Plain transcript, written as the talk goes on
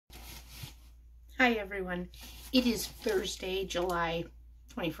Hi everyone. It is Thursday, July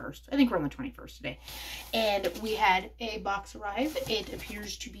 21st. I think we're on the 21st today. And we had a box arrive. It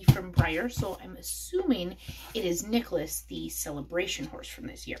appears to be from Breyer, so I'm assuming it is Nikolas, the celebration horse from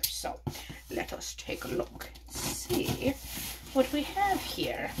this year. So let us take a look and see what we have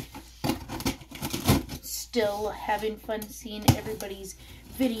here. Still having fun seeing everybody's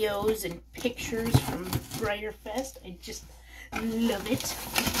videos and pictures from BreyerFest. I just love it.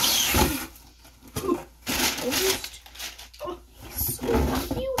 Oh, he's so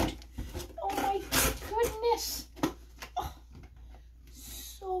cute. Oh my goodness. Oh,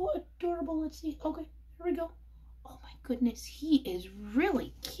 so adorable. Let's see. Okay, here we go. Oh my goodness, he is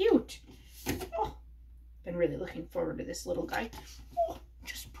really cute. Oh, been really looking forward to this little guy. Oh,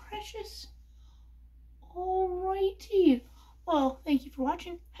 just precious. Alrighty. Well, thank you for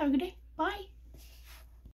watching. Have a good day. Bye.